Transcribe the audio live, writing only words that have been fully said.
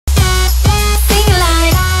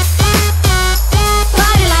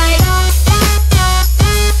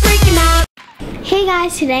Hey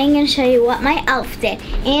guys, today I'm going to show you what my elf did,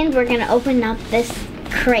 and we're going to open up this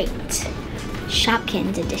crate,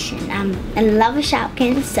 Shopkins edition. I'm in love with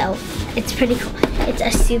Shopkins, so it's pretty cool. It's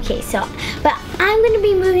a suitcase, but I'm going to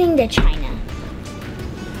be moving to China.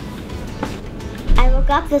 I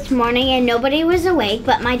woke up this morning and nobody was awake,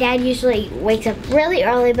 but my dad usually wakes up really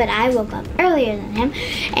early, but I woke up earlier than him,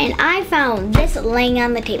 and I found this laying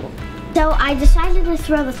on the table. So I decided to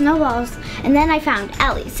throw the snowballs, and then I found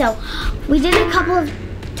Ellie. So we did a couple of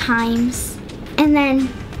times, and then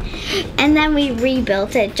we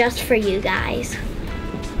rebuilt it just for you guys.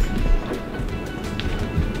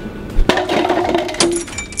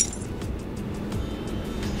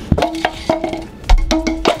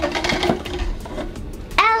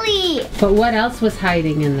 Ellie! But what else was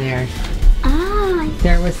hiding in there?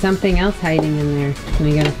 There was something else hiding in there.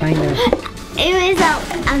 We gotta find it. It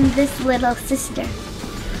was this little sister.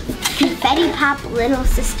 Confetti Pop little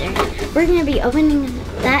sister. We're gonna be opening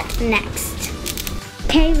that next.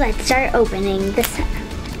 Okay, let's start opening this.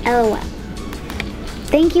 LOL.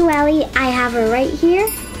 Thank you, Ellie. I have her right here.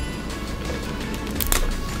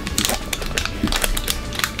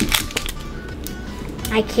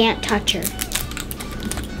 I can't touch her.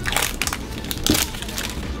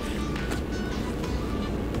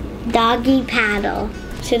 Doggy paddle.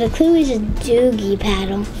 So the clue is a doogie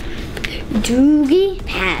paddle. Doogie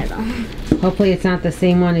paddle. Hopefully it's not the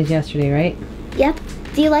same one as yesterday, right? Yep.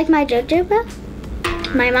 Do you like my JoJo bow?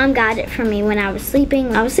 My mom got it for me when I was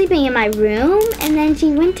sleeping. I was sleeping in my room, and then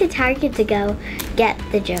she went to Target to go get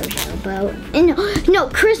the JoJo bow. And no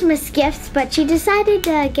Christmas gifts, but she decided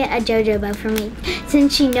to get a JoJo bow for me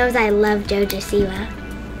since she knows I love JoJo Siwa.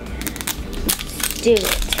 Let's do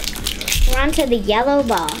it. We're on to the yellow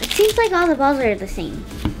ball. It seems like all the balls are the same.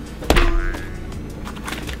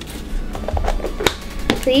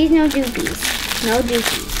 Please, no doobies. No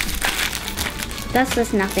doobies. That's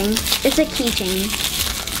just nothing. It's a keychain.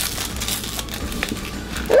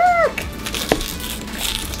 Look!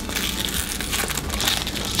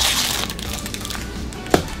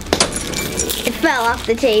 It fell off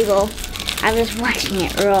the table. I was watching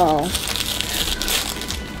it roll.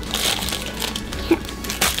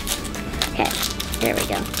 There we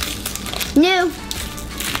go. No!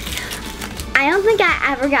 I don't think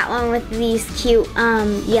I ever got one with these cute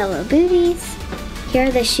yellow booties. Here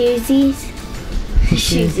are the shoesies.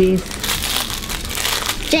 Shoesies.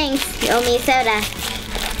 Jinx, you owe me a soda.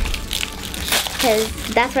 Because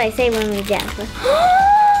that's what I say when we get. I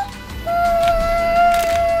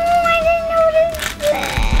didn't notice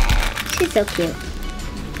that. She's so cute.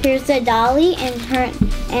 Here's the dolly and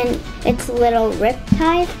it's Lil Rip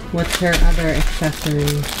Tide. What's her other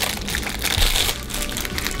accessory?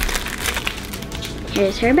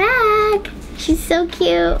 Here's her bag. She's so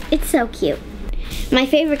cute. It's so cute. My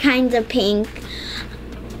favorite kinds of pink.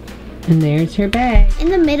 And there's her bag. In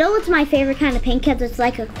the middle, it's my favorite kind of pink because it's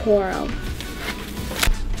like a coral.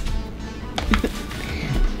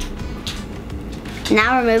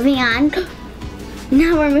 Now we're moving on.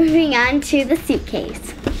 Now we're moving on to the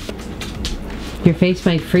suitcase. Your face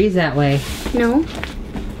might freeze that way. No.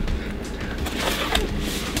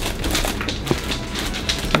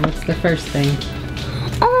 So what's the first thing?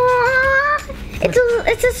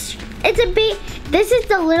 It's a big. This is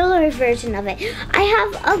the littler version of it. I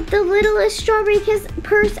have the littlest strawberry kiss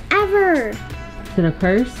purse ever. Is it a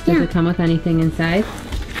purse? Does it come with anything inside?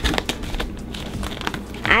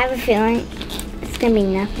 I have a feeling it's gonna be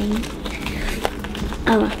nothing.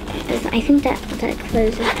 Oh, I think that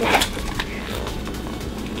closes it.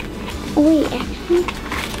 Oh wait, actually,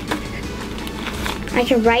 I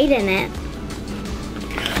can write in it.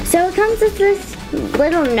 So it comes with this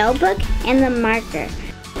little notebook and the marker.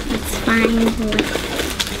 Let's find what.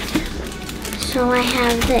 So I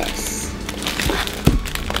have this.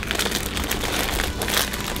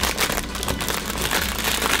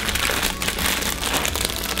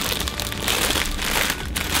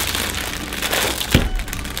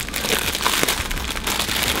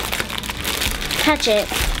 Touch it.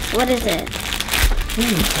 What is it? You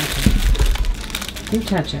touch it. You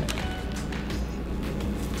touch it.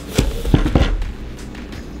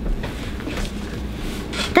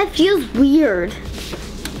 That feels weird.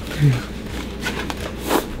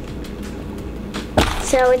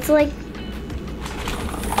 So it's like,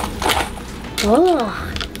 oh.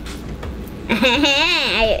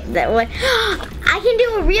 That one. I can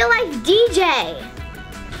do a real life DJ.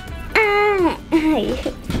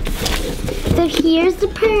 So here's the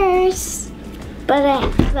purse, but I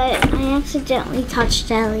accidentally touched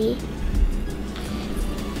Ellie.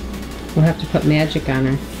 We'll have to put magic on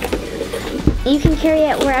her. You can carry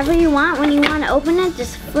it wherever you want. When you want to open it,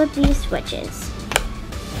 just flip these switches.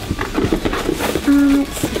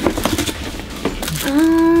 Let's see.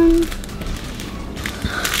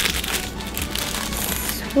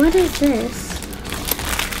 What is this?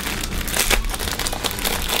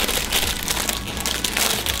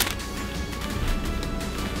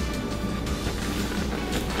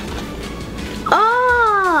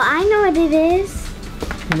 Oh, I know what it is.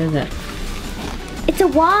 What is it? It's a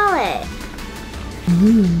wallet.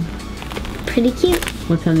 Pretty cute.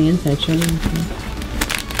 What's on the inside? Show me.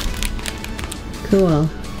 Cool.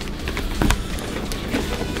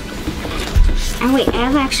 And wait, I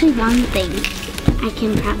have actually one thing I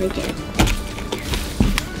can probably do.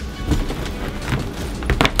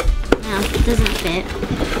 No, it doesn't fit.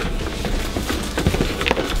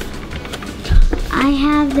 I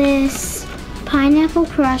have this Pineapple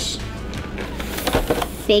Crush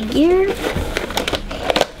figure.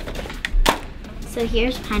 So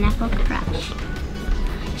here's Pineapple Crush.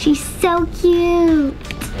 She's so cute.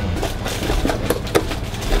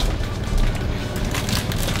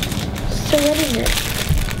 So what is it?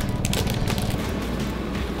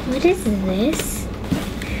 What is this?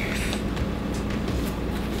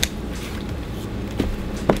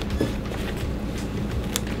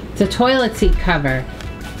 It's a toilet seat cover.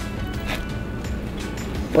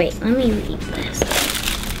 Wait, let me read this.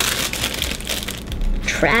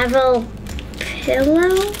 Travel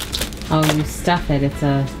pillow? Oh, you stuff it. It's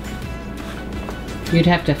a... You'd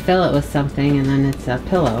have to fill it with something and then it's a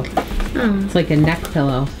pillow. Oh. It's like a neck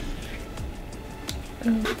pillow.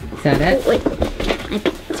 Is that it? Oh, wait.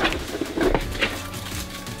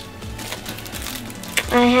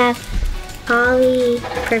 I have Poly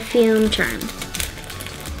Perfume Charm.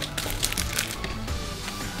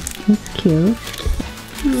 That's cute.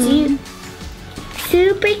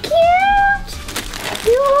 Super cute!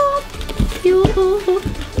 Cute!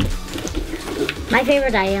 My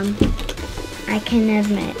favorite item, I can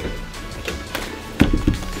admit.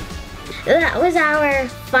 That was our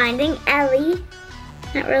finding Ellie.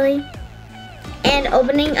 Not really. And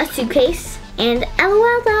opening a suitcase. And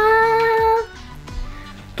LOL.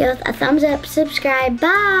 Give us a thumbs up, subscribe,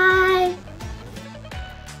 bye!